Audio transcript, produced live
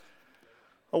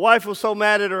A wife was so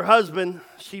mad at her husband,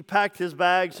 she packed his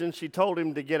bags and she told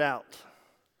him to get out.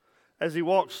 As he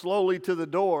walked slowly to the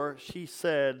door, she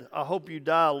said, "I hope you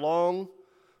die a long,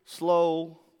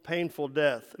 slow, painful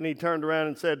death." And he turned around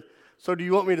and said, "So do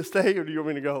you want me to stay or do you want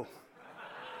me to go?"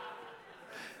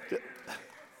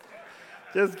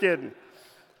 Just kidding.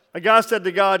 A guy said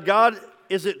to God, "God,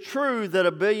 is it true that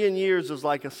 1,000,000,000 years is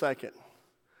like a second?"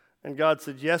 And God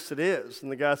said, "Yes, it is."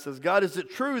 And the guy says, "God, is it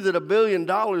true that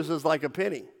 $1,000,000,000 is like a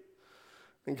penny?"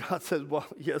 And God said, "Well,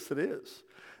 yes, it is."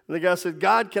 And the guy said,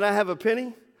 "God, can I have a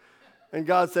penny?" And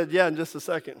God said, "Yeah, in just a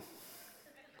second."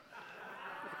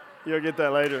 You'll get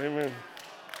that later. Amen.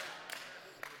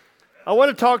 I want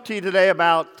to talk to you today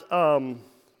about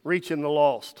reaching the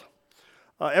lost.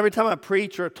 Every time I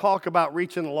preach or talk about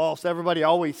reaching the lost, everybody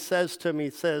always says to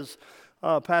me,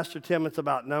 "Pastor Tim, it's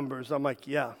about numbers." I'm like,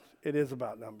 "Yeah, it is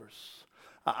about numbers."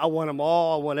 I want them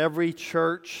all. I want every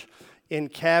church in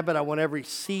Cabot. I want every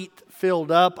seat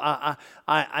filled up.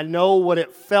 I know what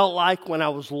it felt like when I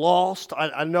was lost.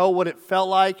 I know what it felt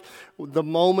like the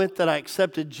moment that I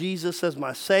accepted Jesus as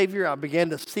my Savior. I began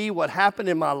to see what happened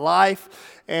in my life,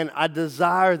 and I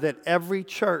desire that every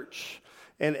church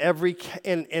and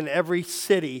every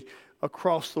city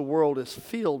across the world is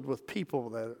filled with people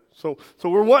that. So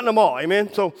we're wanting them all,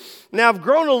 amen? So now I've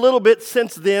grown a little bit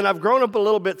since then. I've grown up a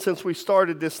little bit since we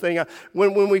started this thing.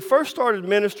 When we first started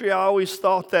ministry, I always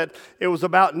thought that it was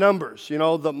about numbers. You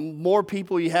know, the more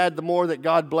people you had, the more that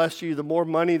God blessed you. The more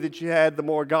money that you had, the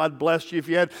more God blessed you. If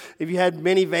you had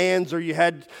minivans or you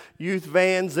had youth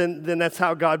vans, then that's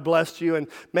how God blessed you. And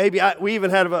maybe we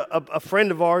even had a friend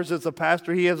of ours that's a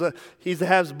pastor. He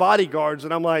has bodyguards,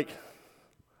 and I'm like,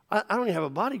 I don't even have a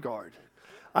bodyguard.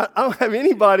 I don't have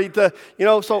anybody to,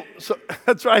 so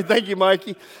that's right. Thank you,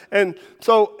 Mikey. And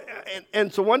so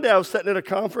one day I was sitting at a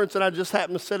conference and I just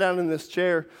happened to sit down in this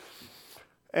chair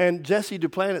and Jesse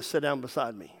Duplantis sat down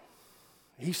beside me.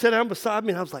 He sat down beside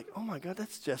me and I was like, "Oh my God,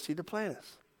 that's Jesse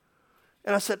Duplantis."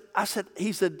 And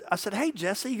he said, "Hey,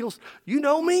 Jesse." He goes, "You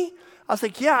know me?" I was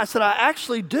like, "Yeah." I said, "I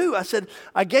actually do." I said,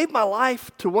 "I gave my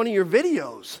life to one of your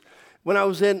videos when I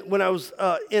was in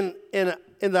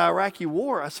the Iraqi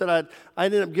war." I said, I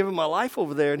ended up giving my life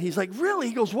over there. And he's like, "Really?"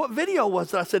 He goes, "What video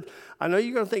was it?" I said, "I know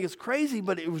you're going to think it's crazy,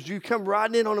 but it was you come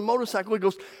riding in on a motorcycle."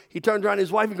 He turned around to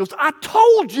his wife and goes, I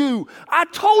told you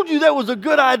that was a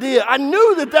good idea. I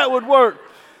knew that would work."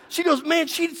 She goes, "Man,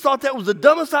 she thought that was the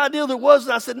dumbest idea there was."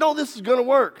 And I said, "No, this is going to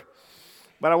work."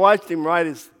 But I watched him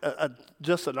write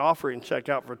just an offering check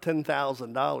out for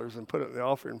 $10,000 and put it in the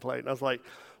offering plate. And I was like,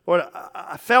 Lord,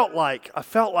 I felt like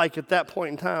at that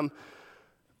point in time,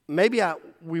 maybe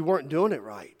we weren't doing it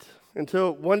right.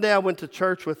 Until one day I went to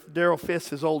church with Daryl Fisk,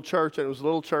 his old church, and it was a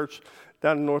little church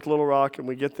down in North Little Rock, and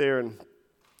we get there and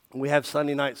we have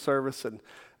Sunday night service, and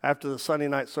after the Sunday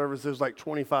night service, there's like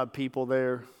 25 people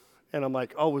there, and I'm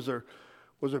like, "Oh, was there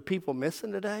people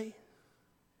missing today?"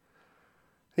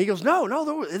 He goes,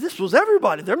 No, this was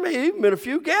everybody. There may have even been a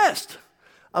few guests.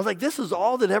 I was like, "This is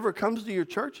all that ever comes to your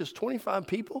church is 25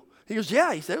 people?" He goes,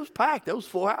 "Yeah." He said, "It was packed. It was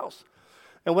full house."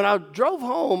 And when I drove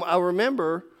home, I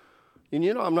remember, and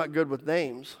I'm not good with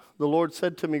names, the Lord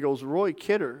said to me, goes, "Roy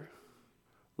Kidder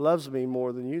loves me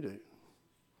more than you do."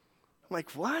 I'm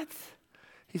like, "What?"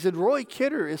 He said, "Roy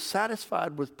Kidder is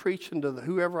satisfied with preaching to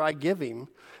whoever I give him,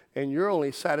 and you're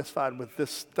only satisfied with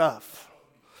this stuff."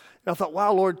 And I thought,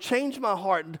 wow, Lord, change my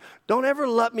heart. Don't ever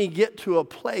let me get to a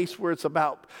place where it's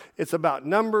about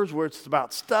numbers, where it's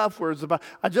about stuff,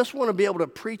 I just want to be able to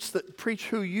preach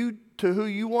who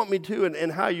you want me to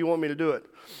and how you want me to do it.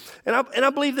 And I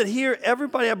believe that here,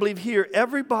 everybody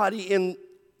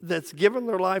that's given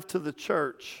their life to the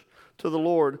church, to the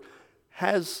Lord,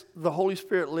 has the Holy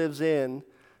Spirit lives in,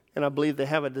 and I believe they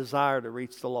have a desire to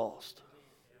reach the lost.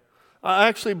 I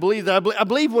actually believe that. I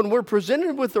believe when we're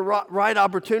presented with the right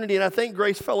opportunity, and I think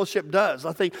Grace Fellowship does.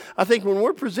 I think when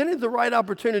we're presented the right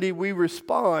opportunity, we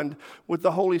respond with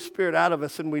the Holy Spirit out of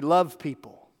us, and we love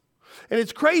people. And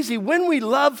it's crazy when we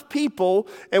love people,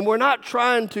 and we're not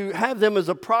trying to have them as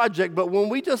a project, but when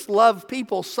we just love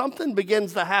people, something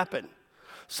begins to happen.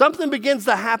 Something begins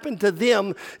to happen to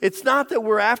them. It's not that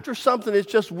we're after something.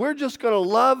 It's just we're just going to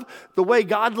love the way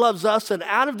God loves us, and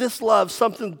out of this love,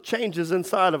 something changes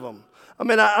inside of them. I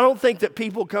mean, I don't think that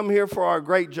people come here for our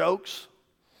great jokes,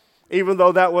 even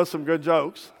though that was some good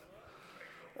jokes.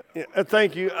 Yeah,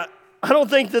 thank you. I don't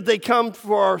think that they come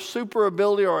for our super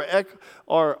ability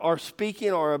or our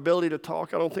speaking or our ability to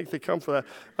talk. I don't think they come for that.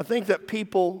 I think that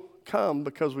people come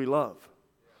because we love.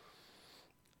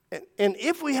 And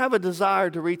if we have a desire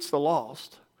to reach the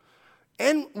lost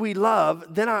and we love,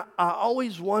 then I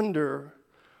always wonder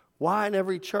why in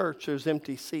every church there's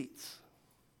empty seats.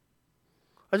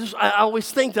 I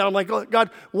always think that. I'm like, oh, God,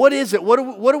 what is it? What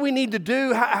do we need to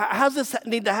do? How's this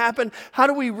need to happen? How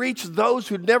do we reach those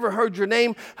who've never heard your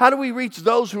name? How do we reach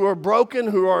those who are broken,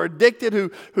 who are addicted,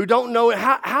 who don't know it?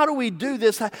 How do we do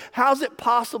this? How is it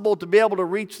possible to be able to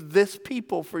reach this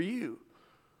people for you?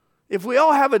 If we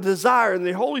all have a desire and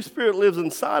the Holy Spirit lives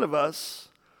inside of us,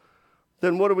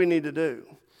 then what do we need to do?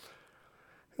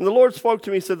 And the Lord spoke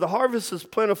to me, he said, the harvest is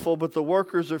plentiful, but the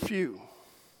workers are few.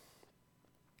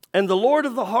 And the Lord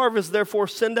of the harvest, therefore,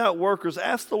 send out workers.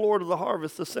 Ask the Lord of the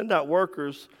harvest to send out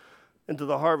workers into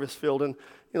the harvest field. And,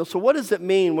 so what does it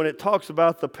mean when it talks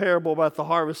about the parable about the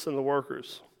harvest and the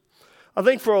workers? I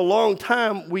think for a long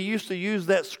time, we used to use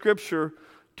that scripture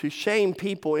to shame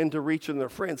people into reaching their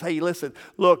friends. Hey, listen,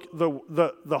 look,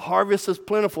 the harvest is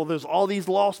plentiful. There's all these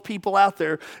lost people out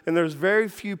there, and there's very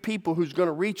few people who's going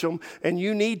to reach them, and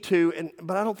you need to.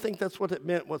 But I don't think that's what it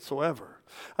meant whatsoever.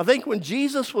 I think when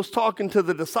Jesus was talking to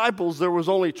the disciples, there was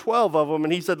only 12 of them,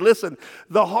 and he said, listen,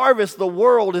 the harvest, the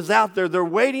world is out there. They're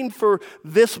waiting for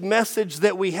this message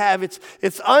that we have.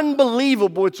 It's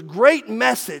unbelievable. It's a great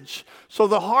message. So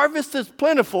the harvest is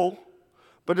plentiful,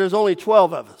 but there's only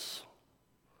 12 of us.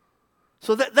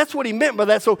 So that's what he meant by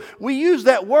that. So we use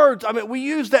that word, we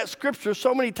use that scripture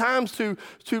so many times to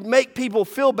make people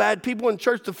feel bad, people in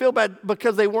church to feel bad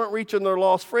because they weren't reaching their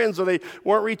lost friends, or they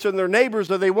weren't reaching their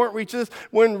neighbors, or they weren't reaching this.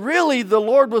 When really the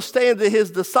Lord was saying to his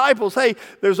disciples, hey,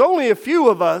 there's only a few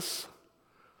of us,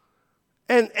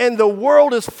 and the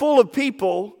world is full of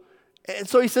people. And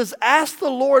so he says, ask the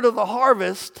Lord of the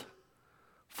harvest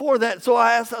for that. So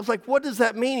I was like, what does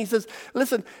that mean? He says,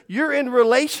 listen, you're in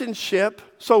relationship.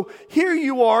 So here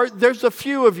you are. There's a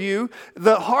few of you.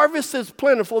 The harvest is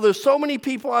plentiful. There's so many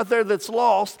people out there that's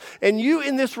lost. And you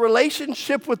in this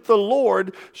relationship with the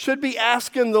Lord should be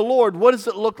asking the Lord, what does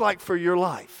it look like for your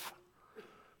life?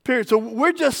 Period. So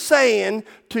we're just saying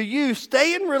to you,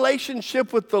 stay in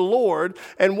relationship with the Lord.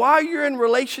 And while you're in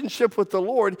relationship with the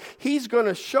Lord, he's going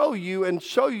to show you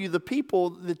the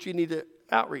people that you need to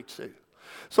outreach to.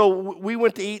 So we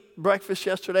went to eat breakfast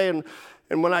yesterday, and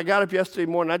when I got up yesterday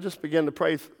morning, I just began to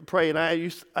pray, and I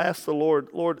asked the Lord,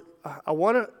 I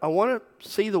want to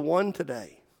see the one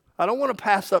today. I don't want to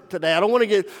pass up today. I don't want to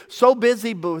get so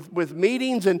busy with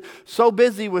meetings and so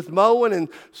busy with mowing and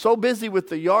so busy with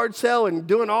the yard sale and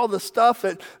doing all the stuff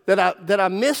that I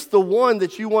miss the one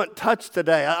that you want touched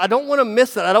today. I don't want to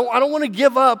miss it. I don't want to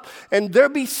give up and there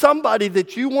be somebody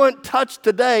that you want touched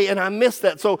today, and I miss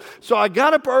that. So I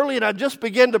got up early and I just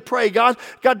began to pray. God,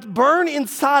 burn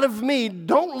inside of me.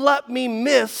 Don't let me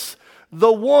miss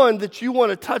the one that you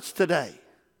want to touch today.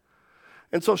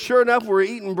 And so sure enough, we're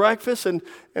eating breakfast, and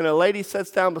a lady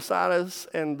sits down beside us,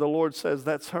 and the Lord says,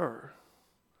 that's her.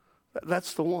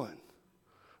 That's the one.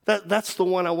 That's the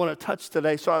one I want to touch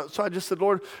today. So I just said,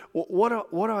 Lord,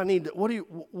 what do I need? What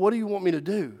do you want me to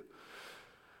do?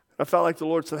 I felt like the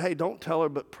Lord said, hey, don't tell her,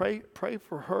 but pray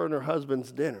for her and her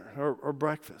husband's dinner or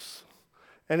breakfast.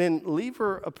 And then leave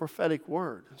her a prophetic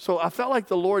word. So I felt like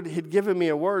the Lord had given me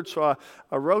a word, so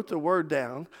I wrote the word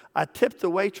down. I tipped the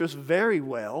waitress very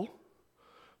well,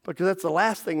 because that's the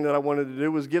last thing that I wanted to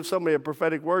do was give somebody a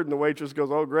prophetic word, and the waitress goes,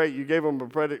 oh, great, you gave them a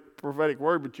prophetic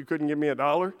word, but you couldn't give me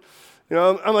 $1.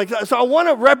 I'm like, so I want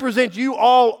to represent you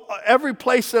all, every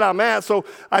place that I'm at. So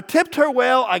I tipped her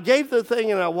well, I gave the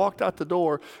thing, and I walked out the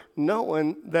door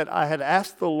knowing that I had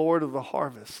asked the Lord of the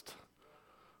harvest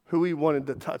who he wanted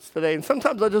to touch today. And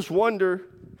sometimes I just wonder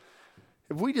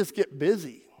if we just get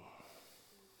busy.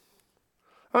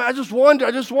 I just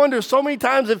wonder so many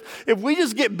times if we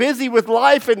just get busy with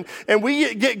life and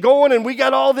we get going and we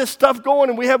got all this stuff going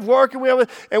and we have work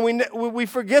and we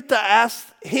forget to ask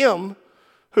him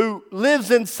who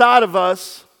lives inside of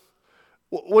us,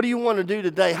 what do you want to do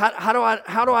today? How do I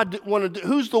want to do?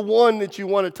 Who's the one that you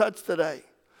want to touch today?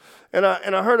 And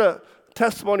I heard a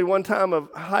testimony one time of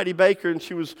Heidi Baker, and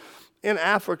she was in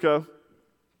Africa,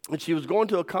 and she was going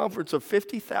to a conference of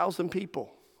 50,000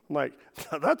 people. I'm like,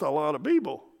 that's a lot of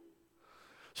people.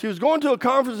 She was going to a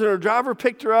conference, and her driver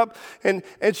picked her up, and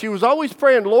she was always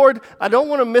praying, Lord, I don't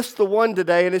want to miss the one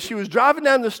today. And as she was driving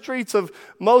down the streets of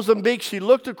Mozambique, she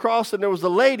looked across, and there was a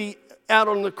lady out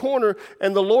on the corner,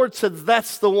 and the Lord said,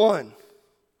 that's the one.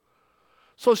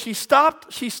 So she stopped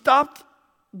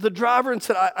the driver and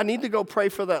said, I need to go pray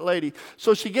for that lady.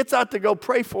 So she gets out to go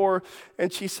pray for her,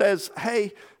 and she says,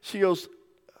 hey, she goes,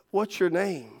 what's your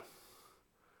name?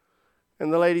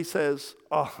 And the lady says,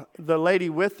 the lady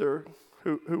with her,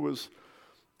 who was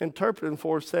interpreting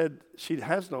for her, said she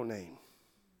has no name.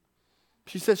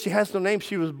 She said she has no name.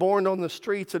 She was born on the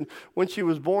streets, and when she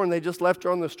was born, they just left her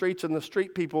on the streets, and the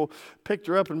street people picked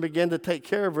her up and began to take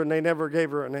care of her, and they never gave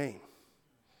her a name.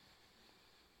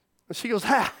 And she goes,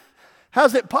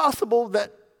 how's it possible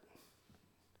that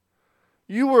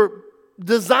you were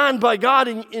designed by God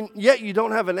and yet you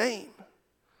don't have a name?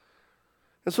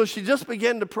 And so she just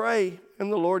began to pray, and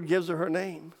the Lord gives her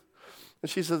name. And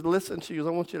she says, listen, she goes, I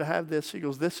want you to have this. She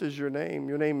goes, this is your name.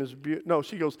 Your name is, no,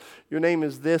 she goes, your name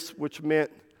is this, which meant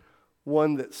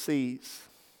one that sees.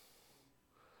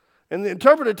 And the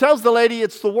interpreter tells the lady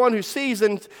it's the one who sees,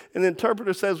 and the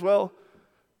interpreter says, well,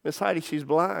 Miss Heidi, she's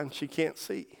blind. She can't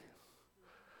see.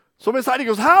 So Miss Heidi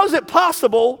goes, how is it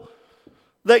possible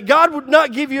that God would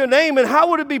not give you a name, and how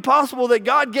would it be possible that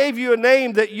God gave you a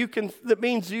name that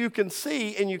means you can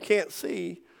see and you can't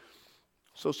see?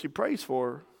 So she prays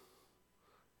for her,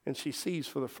 and she sees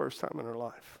for the first time in her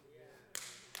life.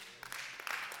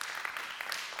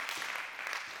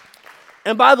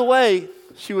 And by the way,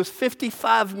 she was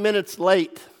 55 minutes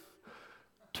late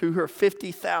to her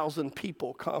 50,000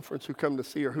 people conference who come to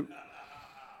see her.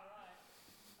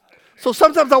 So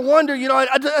sometimes I wonder,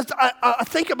 I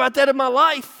think about that in my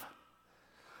life.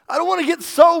 I don't want to get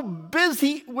so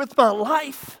busy with my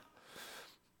life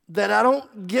that I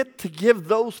don't get to give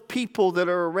those people that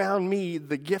are around me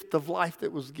the gift of life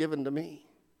that was given to me.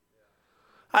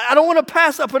 I don't want to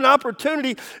pass up an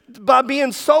opportunity by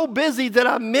being so busy that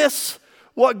I miss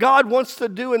what God wants to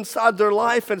do inside their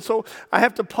life. And so I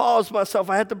have to pause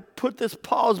myself. I have to put this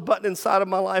pause button inside of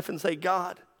my life and say,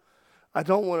 God, I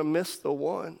don't want to miss the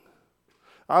one.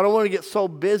 I don't want to get so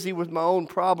busy with my own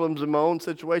problems and my own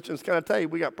situations. Can I tell you,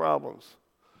 we got problems.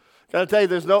 Can I tell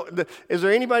you, is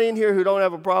there anybody in here who don't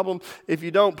have a problem? If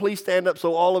you don't, please stand up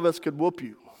so all of us could whoop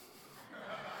you.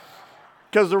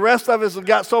 Because the rest of us have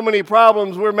got so many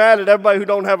problems, we're mad at everybody who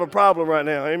don't have a problem right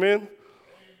now. Amen?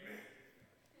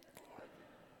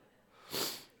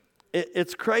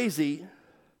 It's crazy.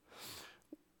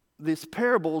 These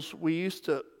parables we used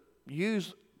to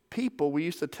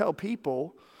tell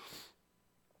people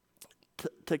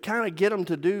to kind of get them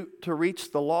to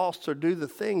reach the lost or do the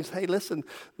things. Hey, listen,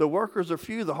 the workers are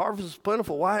few, the harvest is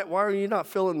plentiful. Why are you not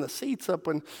filling the seats up?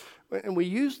 And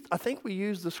I think we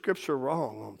used the scripture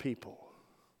wrong on people.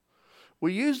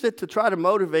 We used it to try to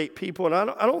motivate people, and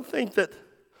I don't think that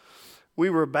we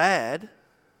were bad.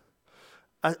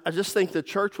 I just think the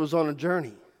church was on a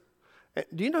journey.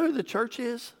 Do you know who the church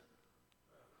is?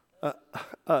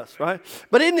 Us, right?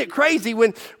 But isn't it crazy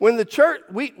when the church,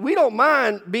 we don't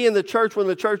mind being the church when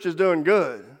the church is doing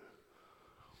good.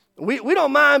 We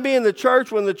don't mind being the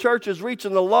church when the church is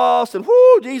reaching the lost and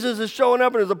Jesus is showing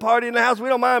up and there's a party in the house. We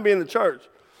don't mind being the church.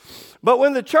 But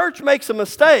when the church makes a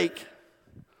mistake,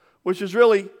 which is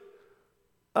really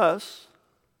us,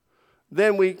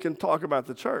 then we can talk about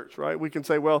the church, right? We can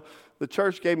say, well, the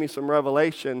church gave me some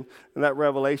revelation, and that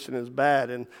revelation is bad,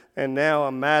 and now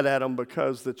I'm mad at them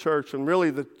because the church, and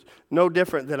really no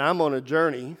different than I'm on a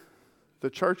journey, the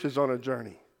church is on a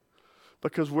journey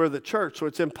because we're the church. So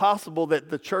it's impossible that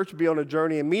the church be on a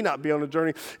journey and me not be on a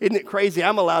journey. Isn't it crazy?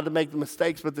 I'm allowed to make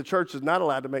mistakes, but the church is not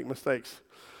allowed to make mistakes.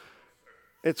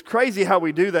 It's crazy how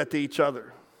we do that to each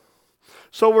other.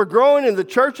 So we're growing, and the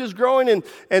church is growing,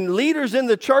 and leaders in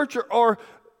the church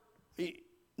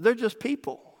they're just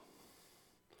people.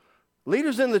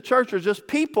 Leaders in the church are just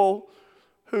people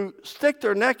who stick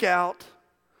their neck out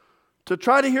to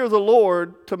try to hear the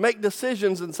Lord, to make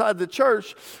decisions inside the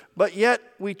church, but yet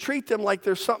we treat them like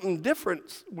there's something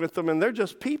different with them, and they're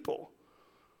just people.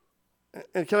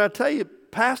 And can I tell you,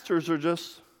 pastors are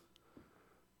just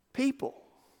people.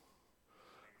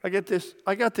 I got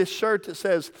this shirt that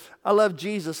says, I love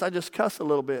Jesus, I just cuss a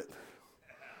little bit.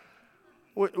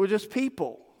 We're just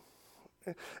people.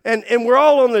 And we're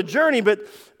all on the journey, but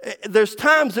there's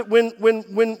times that when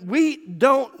we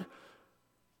don't,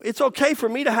 it's okay for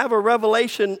me to have a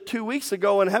revelation 2 weeks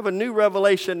ago and have a new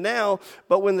revelation now,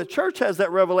 but when the church has that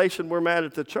revelation, we're mad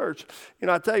at the church.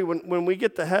 I tell you, when we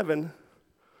get to heaven,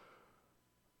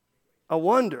 I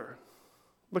wonder,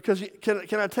 because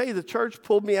can I tell you, the church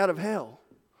pulled me out of hell.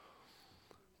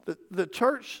 The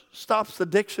church stops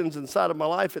addictions inside of my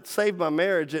life. It saved my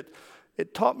marriage.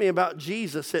 It taught me about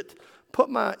Jesus. It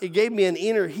gave me an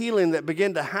inner healing that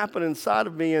began to happen inside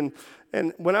of me. And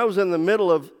when I was in the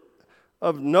middle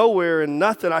of nowhere and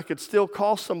nothing, I could still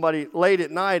call somebody late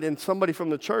at night, and somebody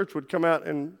from the church would come out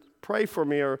and pray for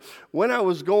me. Or when I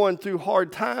was going through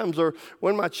hard times, or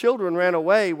when my children ran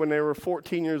away when they were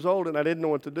 14 years old and I didn't know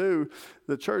what to do,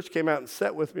 the church came out and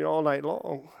sat with me all night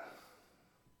long.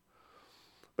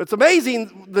 It's amazing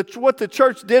what the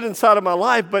church did inside of my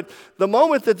life, but the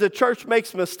moment that the church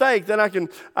makes a mistake, then I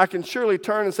can surely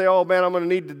turn and say, oh man, I'm going to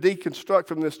need to deconstruct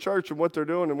from this church and what they're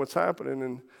doing and what's happening,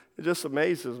 and it just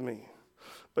amazes me.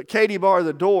 But Katie bar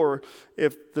the door,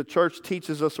 if the church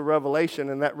teaches us a revelation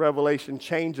and that revelation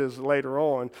changes later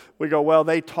on, we go, well,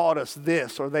 they taught us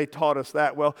this or they taught us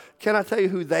that. Well, can I tell you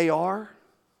who they are?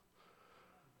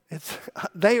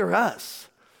 They are us.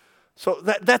 So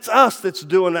that's us that's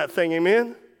doing that thing,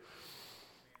 amen?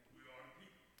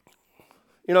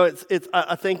 You know,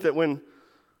 I think that when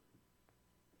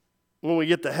we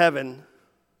get to heaven,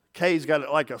 Kay's got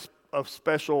like a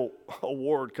special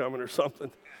award coming or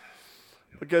something.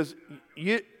 Because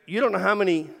you don't know how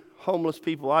many homeless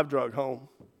people I've drug home.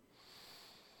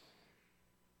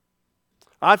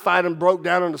 I'd find them broke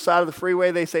down on the side of the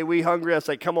freeway. They say, we hungry. I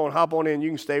say, come on, hop on in. You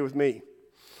can stay with me.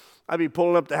 I'd be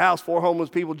pulling up the house, 4 homeless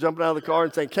people jumping out of the car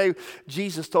and saying, Kay,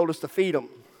 Jesus told us to feed them.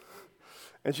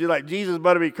 And she's like, Jesus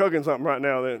better be cooking something right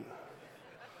now then.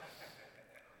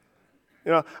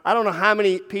 You know, I don't know how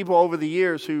many people over the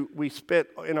years who we spent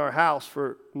in our house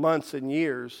for months and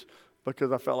years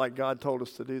because I felt like God told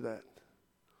us to do that.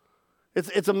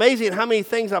 It's amazing how many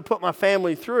things I put my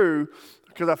family through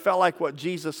because I felt like what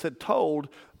Jesus had told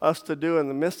us to do in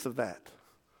the midst of that.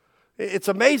 It's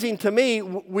amazing to me,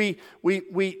 we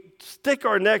stick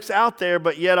our necks out there,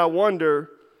 but yet I wonder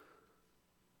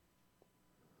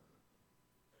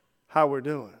how we're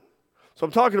doing. So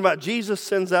I'm talking about Jesus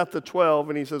sends out the 12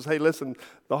 and he says, hey, listen,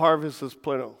 the harvest is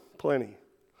plenty.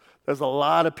 There's a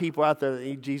lot of people out there that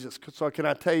need Jesus. So can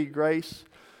I tell you, Grace,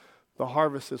 the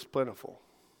harvest is plentiful.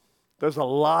 There's a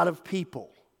lot of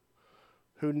people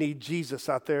who need Jesus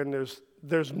out there, and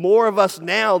there's more of us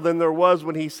now than there was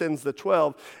when he sends the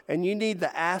 12. And you need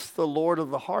to ask the Lord of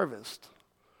the harvest,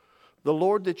 the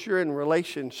Lord that you're in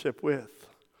relationship with,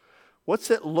 what's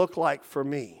it look like for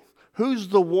me? Who's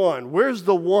the one? Where's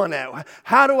the one at?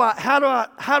 How do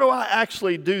I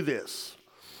actually do this?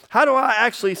 How do I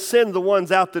actually send the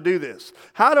ones out to do this?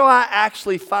 How do I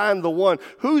actually find the one?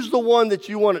 Who's the one that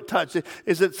you want to touch?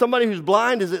 Is it somebody who's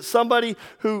blind? Is it somebody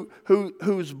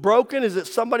who's broken? Is it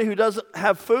somebody who doesn't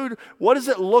have food? What does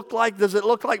it look like? Does it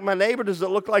look like my neighbor? Does it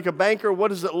look like a banker? What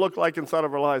does it look like inside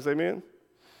of our lives? Amen?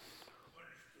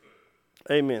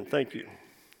 Amen. Thank you.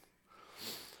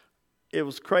 It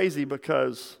was crazy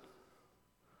because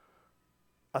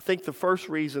I think the first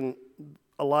reason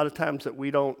a lot of times that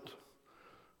we don't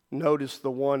notice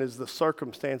the one is the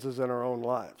circumstances in our own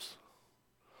lives.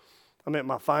 I mean,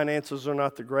 my finances are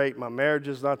not the great. My marriage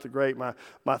is not the great. My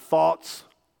thoughts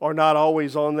are not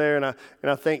always on there. And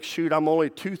I think, shoot, I'm only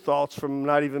 2 thoughts from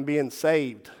not even being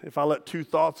saved. If I let 2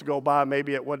 thoughts go by,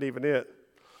 maybe it wasn't even it.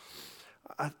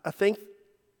 I think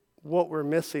what we're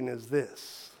missing is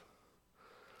this.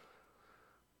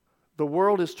 The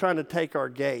world is trying to take our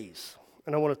gaze.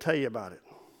 And I want to tell you about it.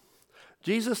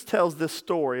 Jesus tells this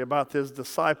story about his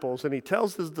disciples, and he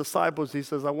tells his disciples, he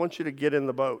says, I want you to get in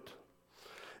the boat.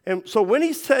 And so when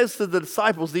he says to the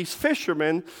disciples, these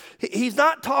fishermen, he's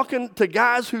not talking to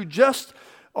guys who just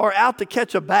are out to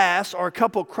catch a bass or a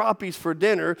couple crappies for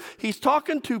dinner. He's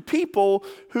talking to people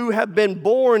who have been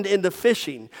born into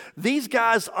fishing. These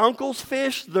guys' uncles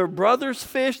fish, their brothers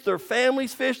fish, their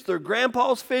families fish, their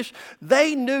grandpas fish.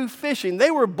 They knew fishing. They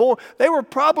were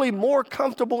probably more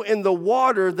comfortable in the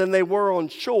water than they were on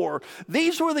shore.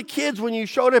 These were the kids when you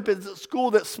showed up at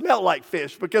school that smelled like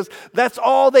fish because that's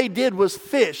all they did was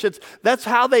fish. That's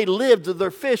how they lived, their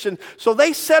fish. And so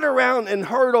they sat around and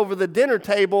heard over the dinner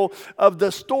table of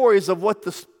the stories of what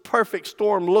the perfect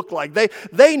storm looked like.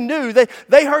 They knew,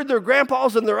 they heard their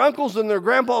grandpas and their uncles and their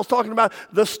grandpas talking about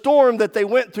the storm that they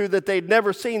went through that they'd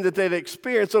never seen, that they'd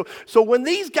experienced. So when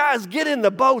these guys get in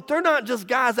the boat, they're not just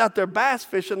guys out there bass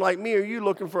fishing like me or you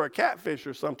looking for a catfish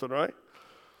or something, right?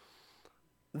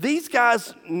 These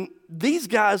guys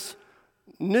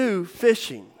knew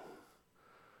fishing.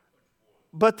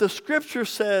 But the scripture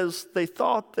says they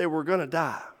thought they were going to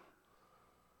die.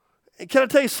 Can I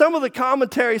tell you, some of the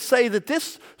commentaries say that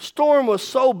this storm was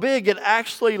so big it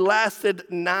actually lasted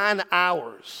 9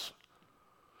 hours.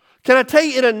 Can I tell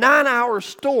you, in a 9-hour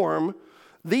storm,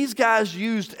 these guys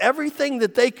used everything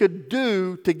that they could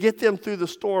do to get them through the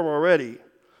storm already,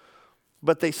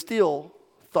 but they still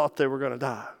thought they were going to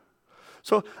die.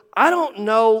 So I don't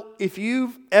know if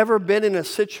you've ever been in a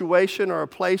situation or a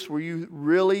place where you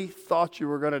really thought you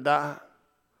were going to die.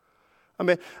 I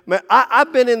mean,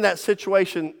 I've been in that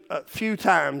situation a few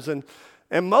times, and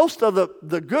most of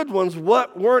the good ones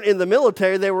weren't in the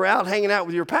military. They were out hanging out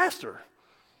with your pastor.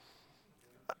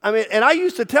 I mean, and I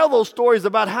used to tell those stories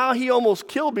about how he almost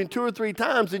killed me 2 or 3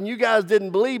 times, and you guys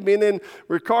didn't believe me. And then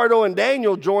Ricardo and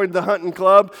Daniel joined the hunting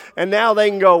club, and now they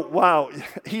can go, wow,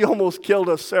 he almost killed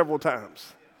us several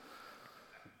times.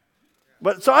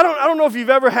 But so I don't know if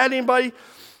you've ever had anybody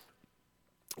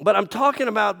But I'm talking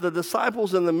about the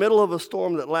disciples in the middle of a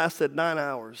storm that lasted 9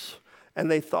 hours,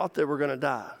 and they thought they were going to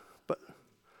die. But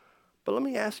let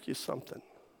me ask you something.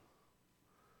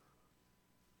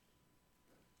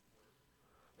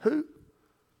 Who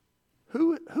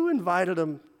invited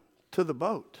them to the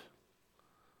boat?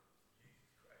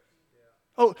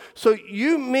 Oh, so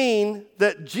you mean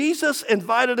that Jesus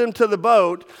invited them to the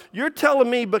boat? You're telling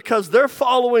me because they're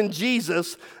following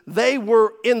Jesus, they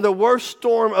were in the worst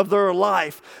storm of their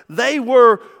life. They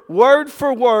were word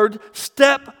for word,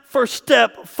 step for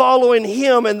step following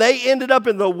him, and they ended up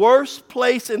in the worst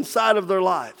place inside of their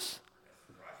lives.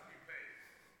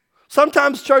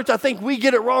 Sometimes, church, I think we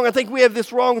get it wrong. I think we have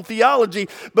this wrong theology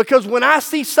because when I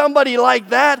see somebody like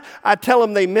that, I tell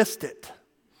them they missed it.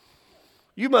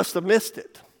 You must have missed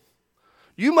it.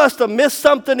 You must have missed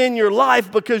something in your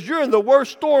life because you're in the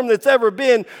worst storm that's ever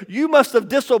been. You must have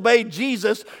disobeyed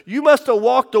Jesus. You must have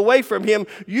walked away from him.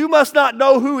 You must not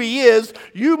know who he is.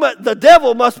 The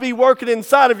devil must be working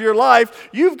inside of your life.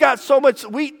 You've got so much.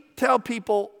 We tell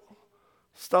people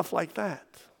stuff like that.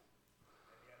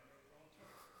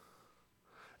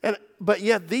 But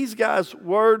yet these guys,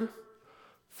 word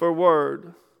for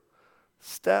word,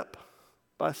 step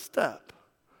by step,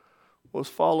 was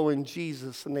following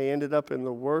Jesus, and they ended up in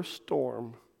the worst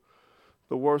storm,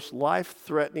 the worst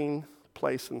life-threatening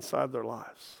place inside their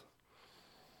lives.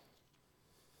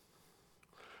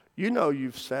 You know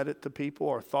you've said it to people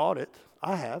or thought it.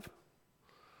 I have.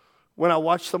 When I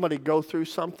watch somebody go through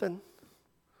something,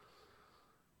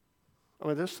 I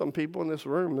mean, there's some people in this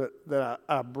room that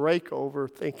I break over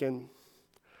thinking,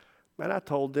 man, I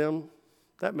told them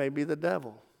that may be the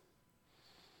devil.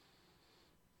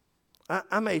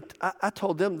 I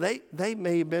told them they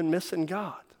may have been missing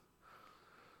God.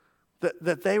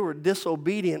 That they were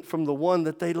disobedient from the one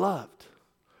that they loved.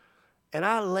 And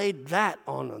I laid that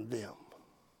on them.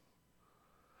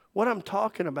 What I'm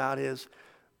talking about is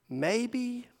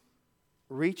maybe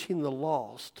reaching the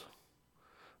lost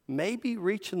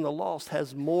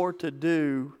has more to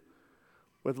do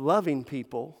with loving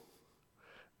people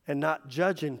and not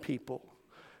judging people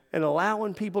and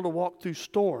allowing people to walk through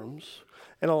storms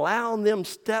and allowing them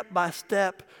step by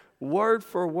step, word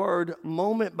for word,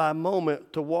 moment by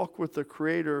moment to walk with the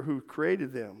Creator who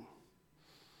created them.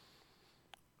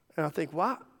 And I think,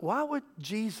 why would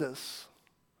Jesus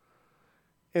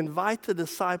invite the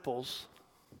disciples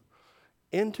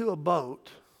into a boat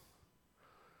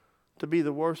to be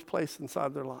the worst place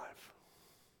inside their life?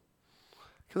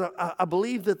 Because I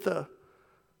believe that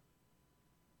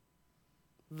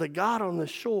the God on the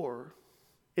shore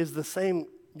is the same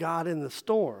God in the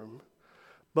storm,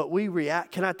 but we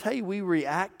react. Can I tell you, we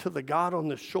react to the God on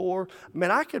the shore? Man,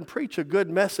 I can preach a good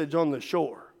message on the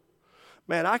shore.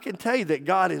 Man, I can tell you that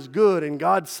God is good and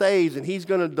God saves and he's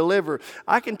going to deliver.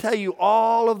 I can tell you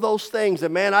all of those things,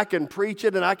 and man, I can preach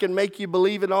it and I can make you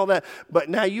believe in all that. But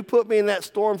now you put me in that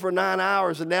storm for 9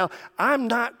 hours, and now I'm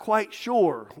not quite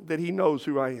sure that he knows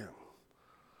who I am.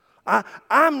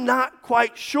 I'm not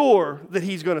quite sure that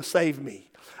he's going to save me.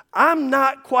 I'm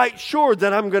not quite sure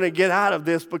that I'm going to get out of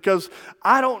this because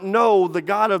I don't know the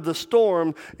God of the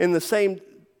storm in the same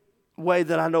way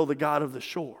that I know the God of the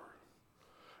shore.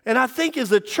 And I think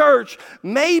as a church,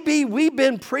 maybe we've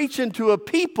been preaching to a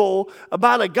people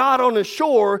about a God on the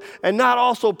shore and not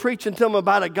also preaching to them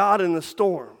about a God in the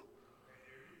storm.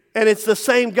 And it's the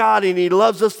same God, and he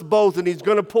loves us both, and he's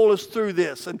going to pull us through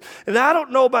this. And I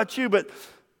don't know about you, but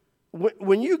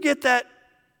when you get that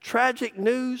tragic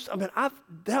news, I mean, I've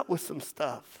dealt with some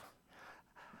stuff.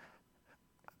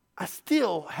 I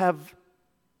still have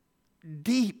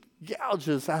deep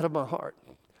gouges out of my heart.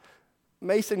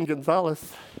 Mason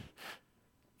Gonzalez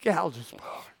gouges my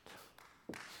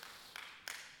heart.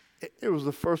 It was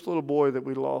the first little boy that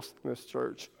we lost in this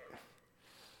church.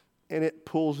 And it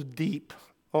pulls deep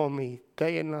on me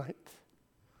day and night.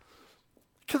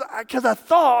 Because I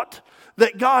thought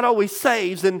that God always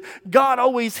saves and God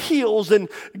always heals and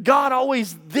God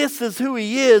always, this is who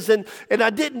he is. And I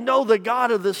didn't know the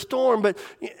God of the storm. But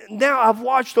now I've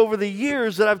watched over the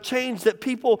years that I've changed, that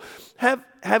people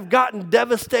have gotten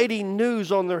devastating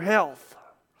news on their health.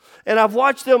 And I've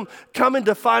watched them come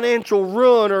into financial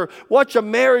ruin, or watch a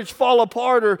marriage fall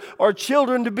apart, or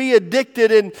children to be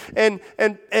addicted, and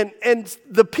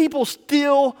the people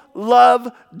still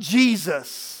love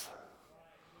Jesus.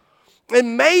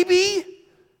 And maybe,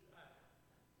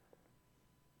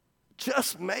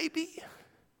 just maybe,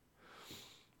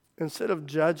 instead of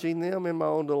judging them in my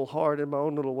own little heart, in my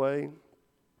own little way,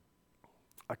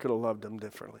 I could have loved them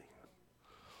differently.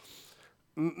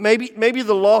 Maybe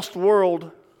the lost world,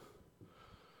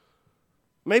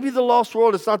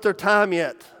 it's not their time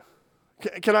yet.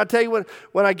 Can I tell you,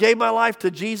 when I gave my life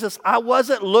to Jesus, I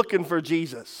wasn't looking for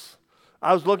Jesus.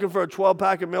 I was looking for a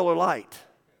 12-pack of Miller Lite.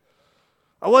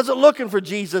 I wasn't looking for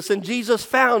Jesus, and Jesus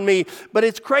found me. But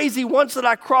it's crazy, once that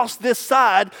I cross this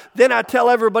side, then I tell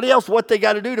everybody else what they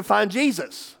got to do to find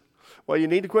Jesus. Well, you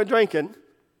need to quit drinking,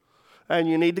 and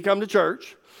you need to come to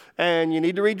church, and you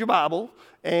need to read your Bible.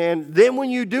 And then when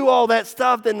you do all that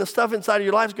stuff, then the stuff inside of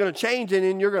your life is going to change, and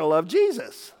then you're going to love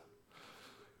Jesus.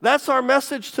 That's our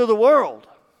message to the world.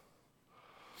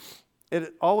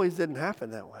 It always didn't happen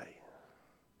that way.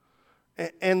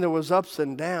 And there was ups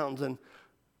and downs. And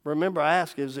remember, I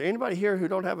asked, is there anybody here who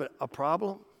don't have a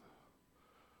problem?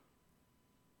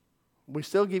 We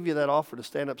still give you that offer to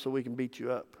stand up so we can beat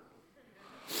you up.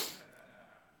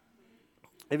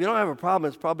 If you don't have a problem,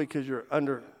 it's probably because you're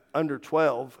under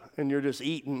 12 and you're just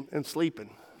eating and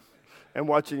sleeping and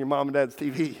watching your mom and dad's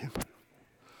TV.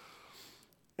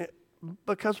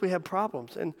 Because we have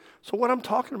problems. And so what I'm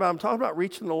talking about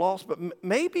reaching the lost, but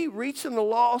maybe reaching the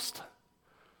lost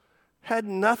had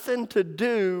nothing to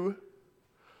do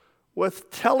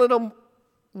with telling them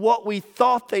what we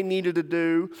thought they needed to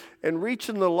do, and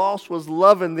reaching the lost was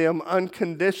loving them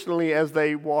unconditionally as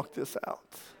they walked this out.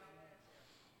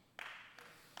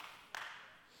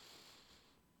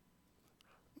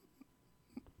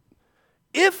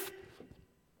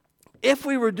 If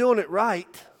we were doing it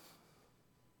right,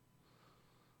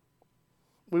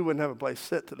 we wouldn't have a place to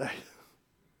sit today.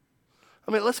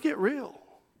 I mean, let's get real.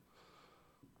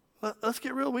 Let's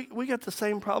get real. We got the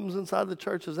same problems inside the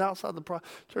church as outside the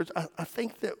church. I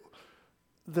think that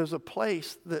there's a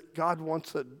place that God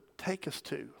wants to take us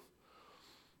to.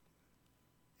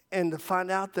 And to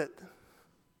find out that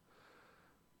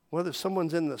whether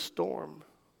someone's in the storm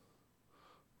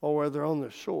or whether they're on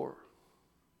the shore,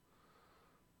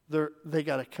 they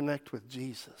got to connect with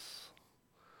Jesus.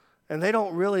 And they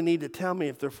don't really need to tell me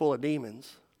if they're full of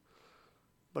demons,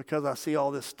 because I see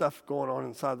all this stuff going on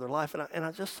inside their life. And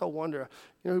I just so wonder,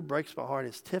 you know who breaks my heart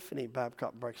is Tiffany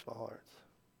Babcock breaks my heart.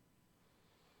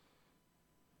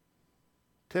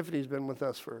 Tiffany's been with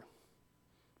us for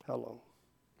how long?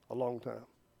 A long time.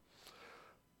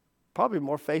 Probably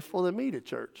more faithful than me to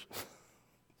church.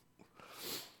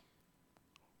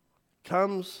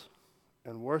 Comes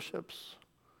and worships.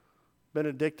 Been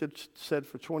addicted, said,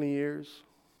 for 20 years.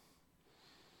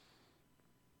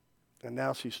 And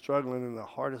now she's struggling in the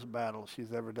hardest battle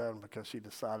she's ever done because she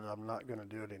decided, I'm not going to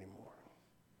do it anymore.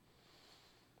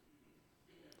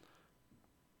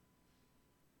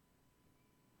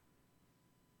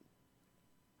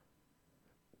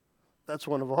 That's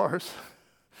one of ours.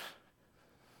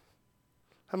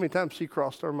 How many times she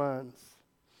crossed our minds?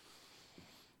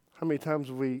 How many times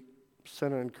have we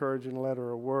sent an encouraging letter,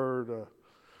 a word?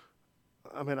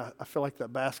 I feel like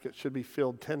that basket should be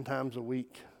filled 10 times a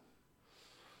week.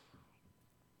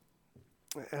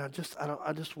 And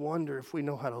I just wonder if we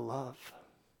know how to love.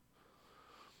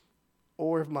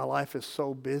 Or if my life is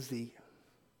so busy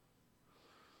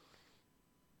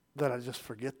that I just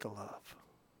forget to love.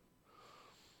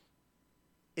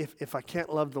 If I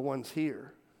can't love the ones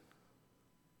here,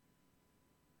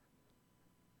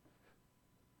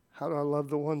 how do I love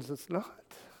the ones that's not?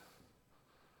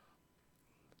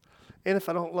 And if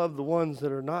I don't love the ones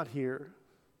that are not here,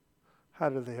 how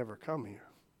do they ever come here?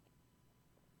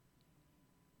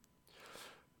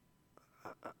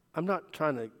 I'm not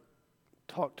trying to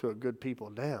talk to a good people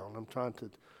down. I'm trying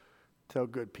to tell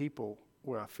good people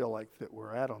where I feel like that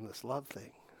we're at on this love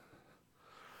thing.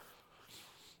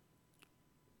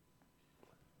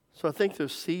 So I think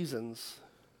there's seasons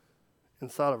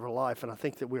inside of our life, and I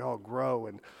think that we all grow.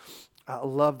 And I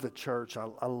love the church.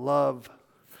 I love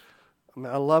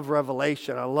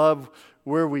Revelation. I love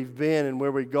where we've been and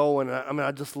where we're going.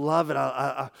 I just love it.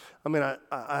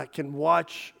 I can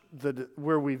watch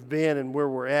where we've been and where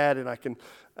we're at, and I can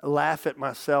laugh at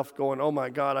myself going, oh my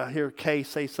God, I hear Kay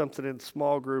say something in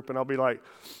small group, and I'll be like,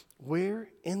 where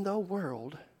in the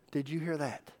world did you hear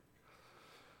that?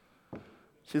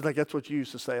 She's like, that's what you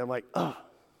used to say. I'm like, oh,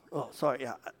 sorry,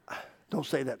 yeah, don't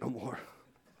say that no more.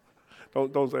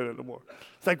 Don't say that no more.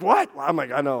 It's like, what? I'm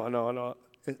like, I know.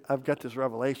 I've got this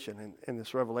revelation, and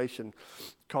this revelation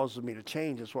causes me to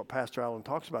change. It's what Pastor Allen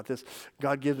talks about this.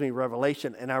 God gives me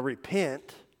revelation, and I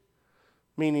repent,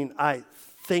 meaning I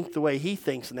think the way he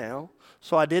thinks now.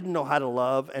 So I didn't know how to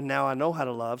love, and now I know how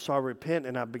to love. So I repent,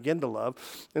 and I begin to love.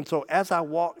 And so as I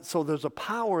walk, so there's a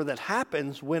power that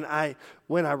happens when I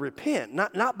repent.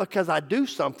 Not because I do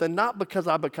something, not because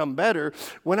I become better.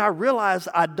 When I realize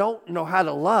I don't know how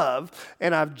to love,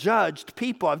 and I've judged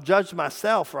people, I've judged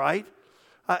myself, right?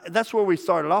 That's where we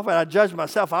started off at. I judge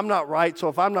myself. I'm not right, so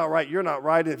if I'm not right, you're not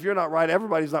right. And if you're not right,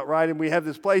 everybody's not right, and we have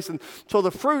this place. And so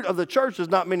the fruit of the church is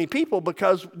not many people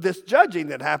because this judging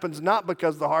that happens, not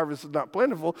because the harvest is not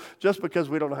plentiful, just because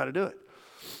we don't know how to do it.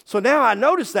 So now I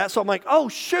notice that, so I'm like, oh,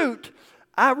 shoot,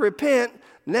 I repent.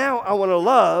 Now I want to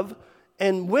love.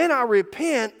 And when I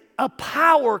repent, a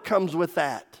power comes with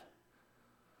that.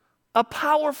 A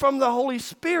power from the Holy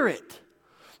Spirit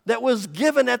that was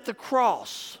given at the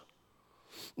cross.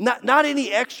 Not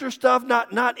any extra stuff,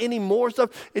 not any more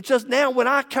stuff. It's just now when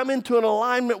I come into an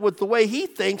alignment with the way he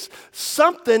thinks,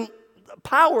 something,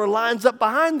 power lines up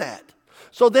behind that.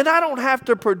 So then I don't have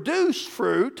to produce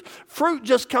fruit. Fruit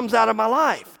just comes out of my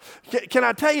life. Can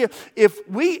I tell you,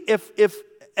 if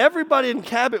everybody in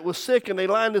Cabot was sick and they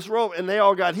lined this rope and they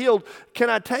all got healed, can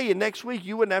I tell you, next week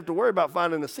you wouldn't have to worry about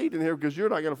finding a seat in here because you're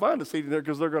not going to find a seat in here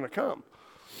because they're going to come.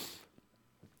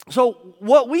 So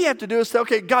what we have to do is say,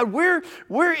 okay, God, where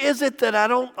is it that I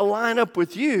don't line up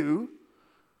with you?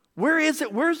 Where is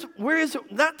it? Where is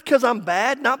it? Not because I'm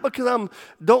bad, not because I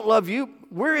don't love you.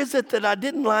 Where is it that I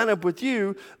didn't line up with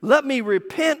you? Let me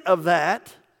repent of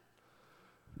that.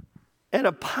 And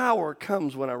a power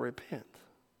comes when I repent.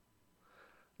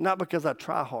 Not because I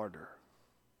try harder.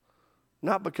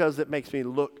 Not because it makes me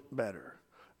look better.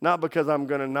 Not because I'm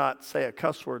going to not say a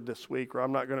cuss word this week, or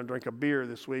I'm not going to drink a beer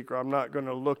this week, or I'm not going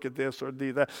to look at this or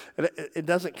do that. It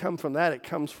doesn't come from that. It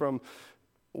comes from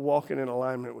walking in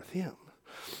alignment with him.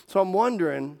 So I'm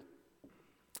wondering,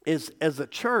 is as a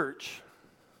church,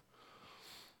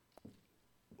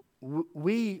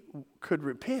 we could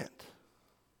repent.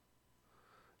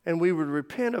 And we would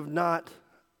repent of not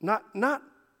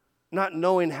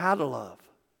knowing how to love.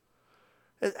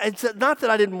 It's not that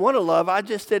I didn't want to love, I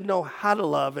just didn't know how to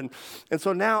love. And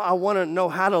so now I want to know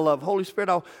how to love. Holy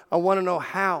Spirit, I want to know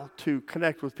how to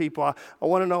connect with people. I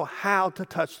want to know how to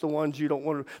touch the ones you don't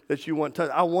want to, that you want to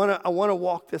touch. I want to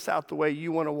walk this out the way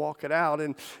you want to walk it out.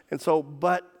 And so,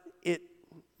 but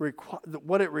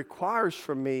what it requires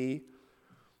from me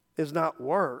is not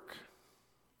work.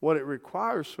 What it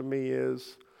requires from me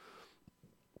is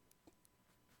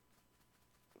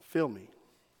fill me.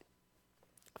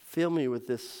 Fill me with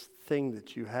this thing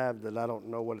that you have that I don't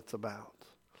know what it's about.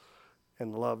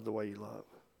 And love the way you love.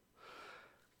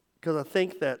 Because I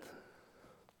think that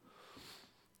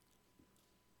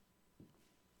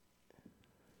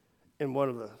in one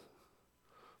of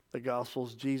the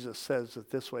Gospels, Jesus says it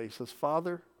this way. He says,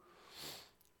 Father,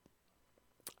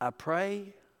 I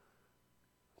pray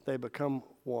they become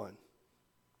one.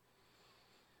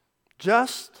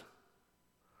 Just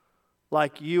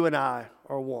like you and I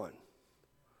are one.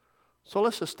 So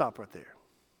let's just stop right there.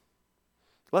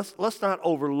 Let's not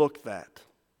overlook that.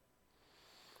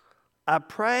 I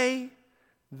pray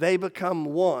they become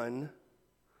one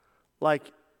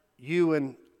like you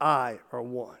and I are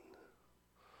one.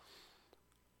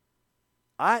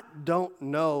 I don't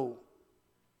know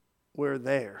we're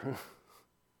there.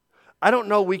 I don't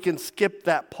know we can skip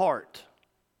that part.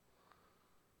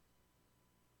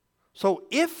 So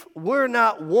if we're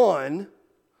not one,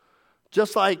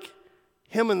 just like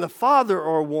him and the Father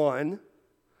are one,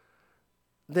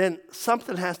 then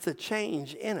something has to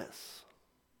change in us.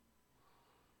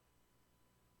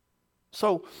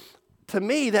 So to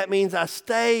me, that means I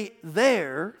stay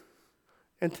there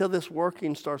until this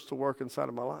working starts to work inside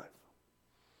of my life.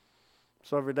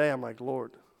 So every day I'm like,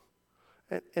 Lord.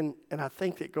 And I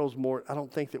think it goes more, I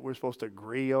don't think that we're supposed to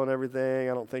agree on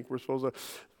everything. I don't think we're supposed to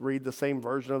read the same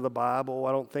version of the Bible.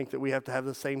 I don't think that we have to have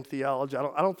the same theology.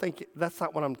 I don't think, that's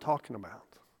not what I'm talking about.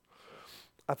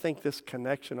 I think this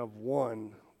connection of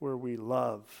one where we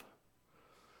love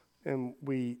and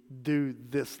we do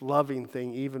this loving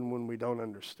thing even when we don't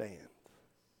understand.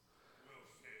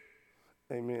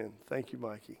 Amen. Thank you,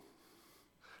 Mikey.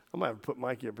 I might have to put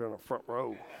Mikey up here on the front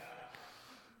row.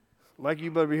 Mikey,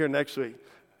 you better be here next week.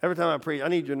 Every time I preach, I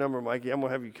need your number, Mikey. I'm going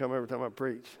to have you come every time I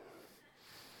preach.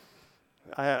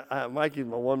 Mikey's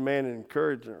my one-man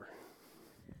encourager.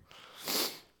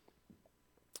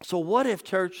 So what if,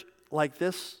 church, like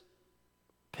this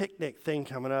picnic thing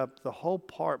coming up, the whole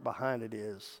part behind it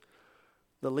is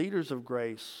the leaders of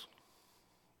grace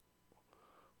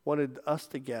wanted us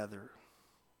to gather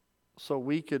so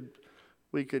we could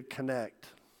connect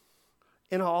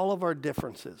in all of our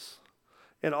differences,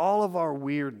 in all of our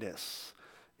weirdness,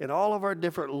 in all of our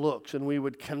different looks, and we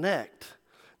would connect.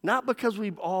 Not because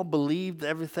we all believed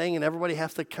everything and everybody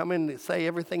has to come in and say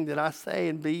everything that I say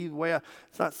and be the way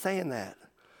it's not saying that.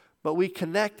 But we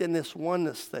connect in this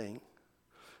oneness thing,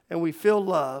 and we feel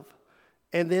love,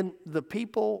 and then the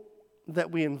people that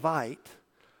we invite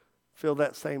feel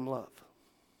that same love.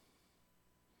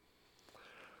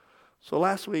 So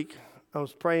last week I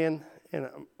was praying, and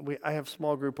I have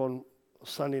small group on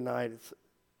Sunday night.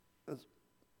 It's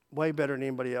way better than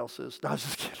anybody else's. No, I was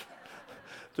just kidding.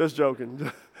 Just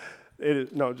joking. It is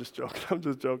just joking. I'm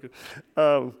just joking.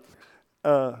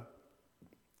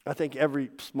 I think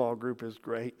every small group is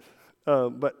great.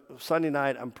 But Sunday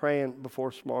night, I'm praying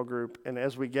before small group, and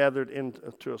as we gathered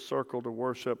into a circle to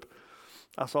worship,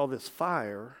 I saw this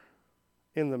fire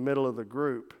in the middle of the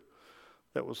group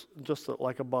that was just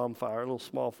like a bonfire, a little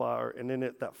small fire, and then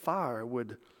that fire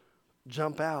would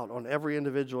jump out on every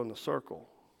individual in the circle,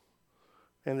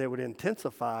 and they would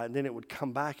intensify, and then it would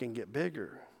come back and get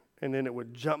bigger, and then it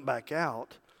would jump back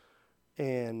out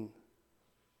and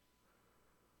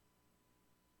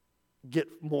get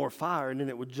more fire, and then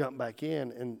it would jump back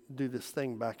in and do this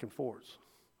thing back and forth.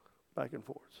 And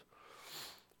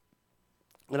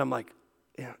I'm like,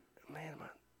 yeah, man,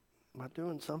 am I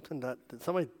doing something? Did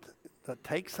somebody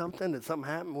take something? Did something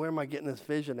happen? Where am I getting this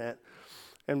vision at?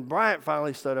 And Bryant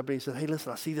finally stood up and he said, hey,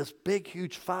 listen, I see this big,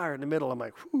 huge fire in the middle. I'm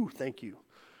like, whew, thank you.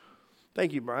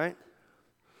 Thank you, Bryant.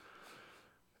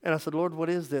 And I said, Lord, what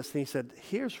is this? And he said,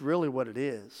 here's really what it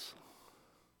is.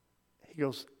 He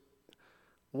goes,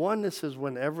 oneness is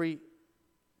when every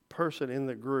person in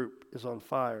the group is on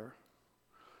fire,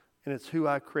 and it's who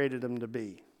I created them to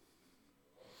be.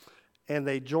 And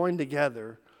they join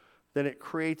together, then it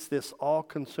creates this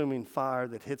all-consuming fire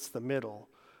that hits the middle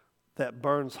that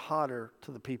burns hotter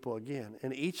to the people again.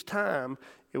 And each time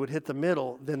it would hit the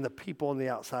middle, then the people on the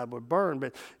outside would burn.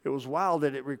 But it was wild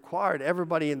that it required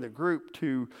everybody in the group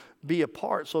to be a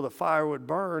part so the fire would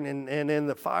burn, and then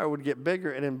the fire would get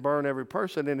bigger and then burn every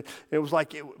person. And it was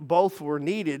like both were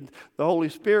needed. The Holy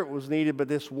Spirit was needed, but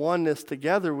this oneness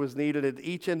together was needed. And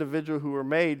each individual who were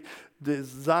made,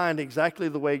 designed exactly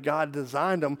the way God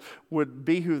designed them, would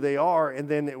be who they are, and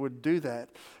then it would do that.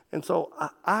 And so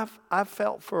I've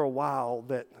felt for a while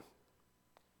that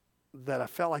I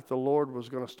felt like the Lord was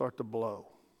going to start to blow.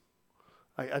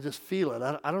 I just feel it.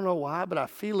 I don't know why, but I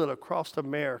feel it across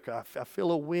America. I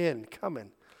feel a wind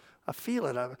coming. I feel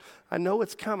it. I know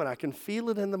it's coming. I can feel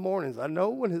it in the mornings. I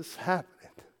know when it's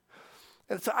happening.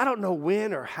 And so I don't know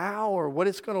when or how or what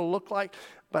it's going to look like,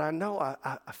 but I know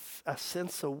I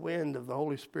sense a wind of the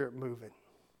Holy Spirit moving.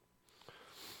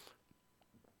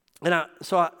 And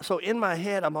so in my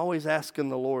head, I'm always asking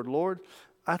the Lord,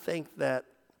 I think that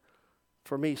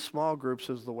for me, small groups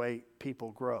is the way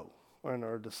people grow and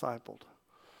are discipled.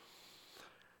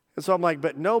 And so I'm like,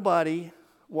 but nobody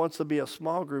wants to be a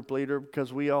small group leader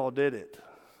because we all did it.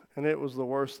 And it was the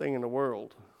worst thing in the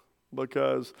world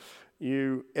because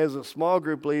as a small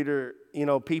group leader,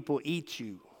 people eat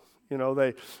you.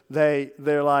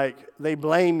 They're like, they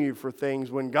blame you for things.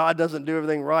 When God doesn't do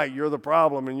everything right, you're the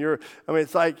problem. And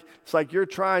it's like you're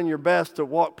trying your best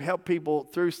to help people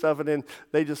through stuff, and then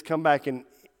they just come back and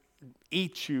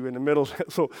eat you in the middle.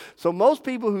 So most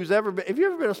people if you've ever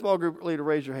been a small group leader,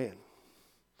 raise your hand.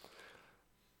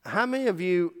 How many of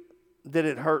you did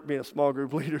it hurt being a small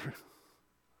group leader?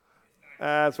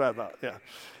 That's what I thought, yeah.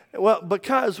 Well,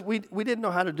 because we didn't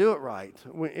know how to do it right.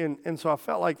 And so I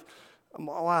felt like,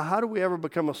 how do we ever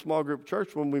become a small group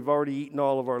church when we've already eaten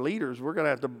all of our leaders? We're gonna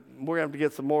have to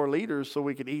get some more leaders so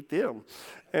we could eat them,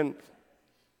 and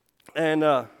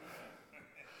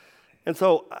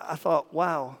so I thought,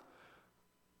 wow.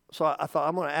 So I thought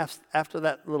I'm gonna ask after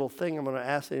that little thing. I'm gonna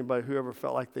ask anybody who ever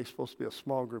felt like they're supposed to be a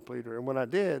small group leader. And when I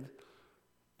did,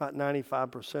 about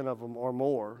 95% of them or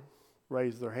more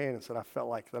raised their hand and said, I felt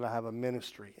like that I have a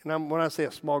ministry. And when I say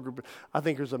a small group, I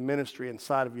think there's a ministry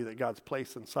inside of you that God's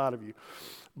placed inside of you.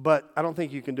 But I don't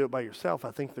think you can do it by yourself.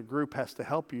 I think the group has to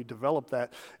help you develop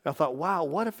that. And I thought, wow,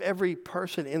 what if every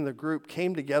person in the group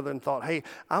came together and thought, hey,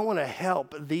 I want to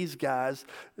help these guys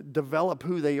develop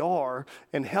who they are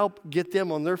and help get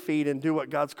them on their feet and do what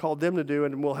God's called them to do,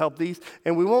 and we'll help these.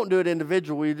 And we won't do it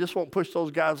individually. We just won't push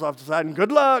those guys off the side and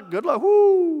good luck,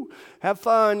 whoo, have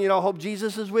fun, hope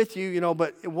Jesus is with you,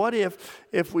 But what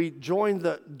if we joined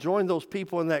those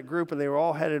people in that group and they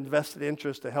all had invested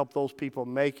interest to help those people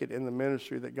make it in the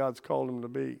ministry that God's called them to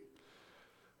be?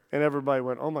 And everybody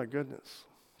went, oh my goodness.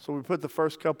 So we put the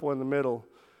first couple in the middle,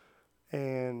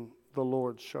 and the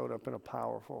Lord showed up in a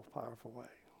powerful, powerful way.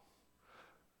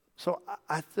 So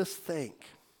I just think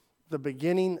the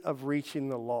beginning of reaching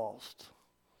the lost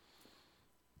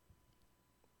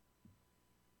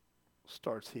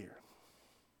starts here,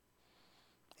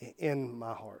 in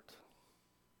my heart.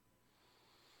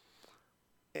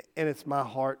 And it's my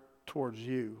heart towards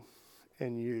you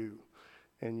and you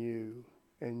and you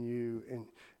and you.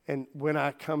 And when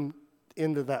I come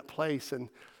into that place and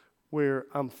where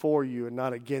I'm for you and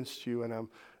not against you, and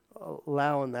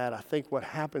allowing that, I think what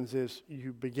happens is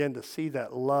you begin to see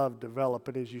that love develop.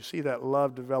 And as you see that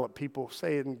love develop, people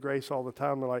say it in Grace all the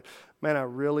time. They're like, man, I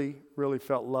really, really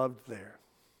felt loved there.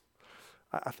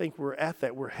 I think we're at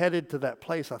that. We're headed to that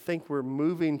place. I think we're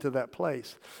moving to that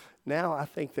place. Now I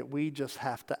think that we just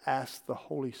have to ask the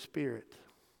Holy Spirit,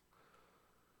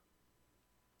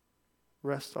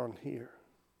 rest on here.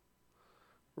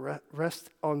 Rest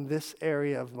on this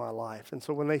area of my life. And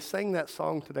so when they sang that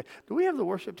song today, do we have the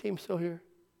worship team still here?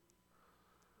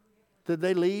 Did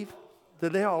they leave?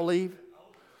 Did they all leave?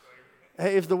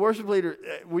 Hey, if the worship leader,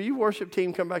 will you worship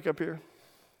team come back up here?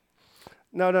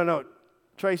 No.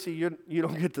 Tracy, you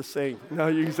don't get to sing. No,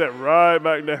 you can sit right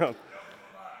back down.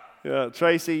 Yeah,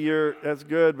 Tracy, that's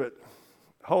good, but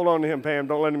hold on to him, Pam.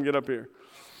 Don't let him get up here.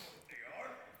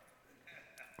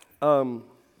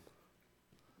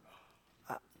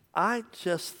 I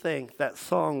just think that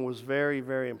song was very,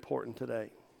 very important today.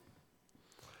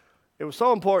 It was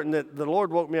so important that the Lord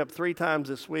woke me up 3 times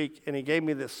this week, and he gave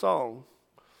me this song.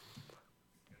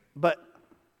 But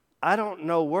I don't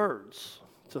know words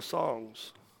to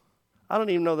songs. I don't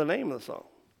even know the name of the song.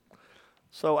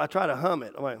 So I try to hum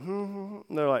it. I'm like, And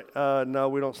they're like, no,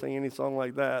 we don't sing any song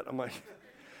like that. I'm like,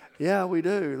 yeah, we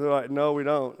do. They're like, no, we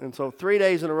don't. And so 3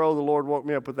 days in a row, the Lord woke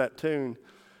me up with that tune.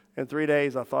 In 3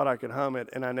 days, I thought I could hum it,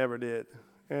 and I never did.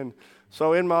 And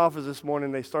so in my office this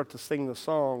morning, they start to sing the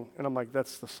song, and I'm like,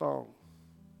 that's the song.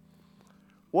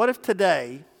 What if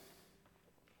today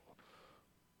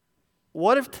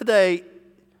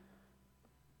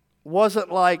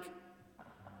wasn't like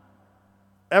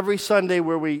every Sunday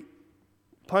where we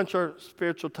punch our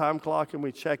spiritual time clock and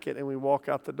we check it and we walk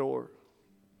out the door?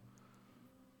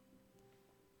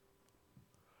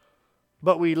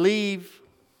 But we leave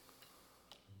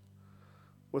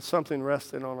with something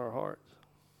resting on our hearts.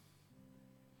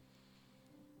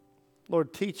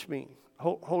 Lord, teach me.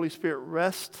 Holy Spirit,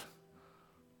 rest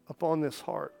upon this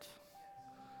heart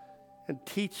and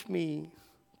teach me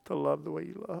to love the way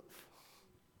you love.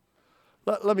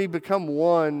 Let me become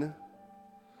one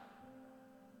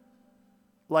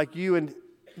like you and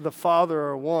the Father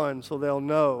are one, so they'll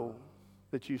know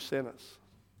that you sent us.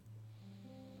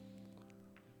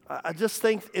 I just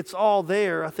think it's all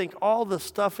there. I think all the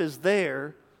stuff is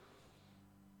there.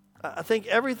 I think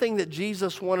everything that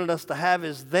Jesus wanted us to have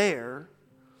is there,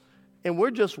 and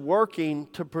we're just working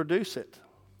to produce it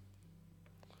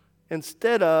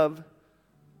instead of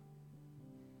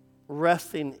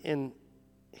resting in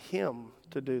Him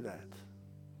to do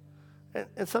that.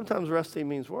 And sometimes resting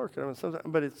means work,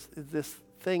 but it's this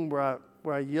thing where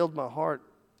I yield my heart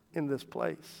in this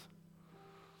place.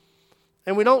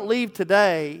 And we don't leave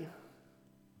today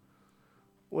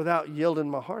without yielding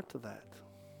my heart to that.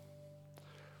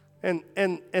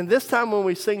 And this time when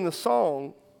we sing the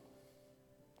song,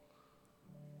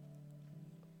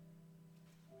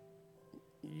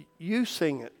 you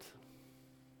sing it.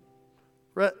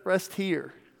 Rest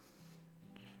here.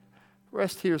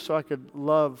 Rest here so I could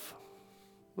love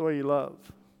the way you love.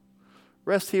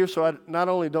 Rest here so I not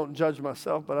only don't judge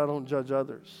myself, but I don't judge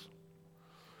others.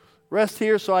 Rest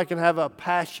here so I can have a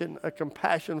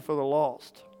compassion for the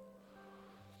lost.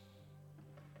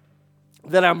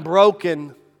 That I'm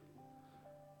broken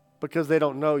because they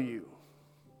don't know you.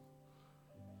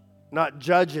 Not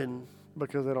judging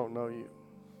because they don't know you.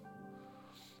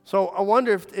 So I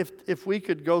wonder if we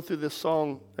could go through this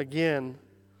song again,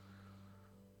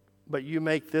 but you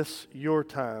make this your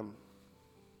time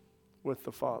with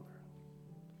the Father.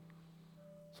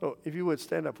 So if you would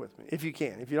stand up with me, if you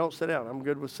can. If you don't, sit down. I'm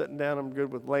good with sitting down. I'm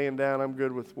good with laying down. I'm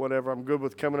good with whatever. I'm good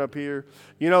with coming up here.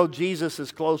 You know, Jesus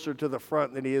is closer to the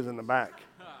front than he is in the back.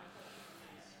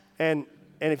 And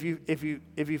if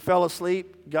you fell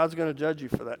asleep, God's going to judge you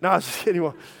for that. No, I was just kidding.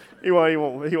 He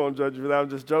won't judge you for that. I'm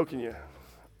just joking you.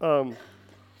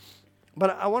 But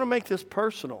I want to make this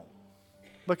personal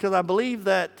because I believe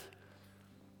that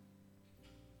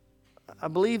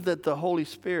the Holy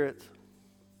Spirit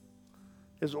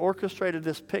has orchestrated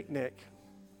this picnic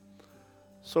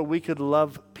so we could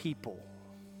love people.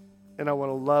 And I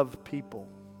want to love people.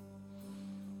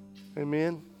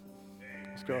 Amen?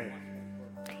 Let's go ahead.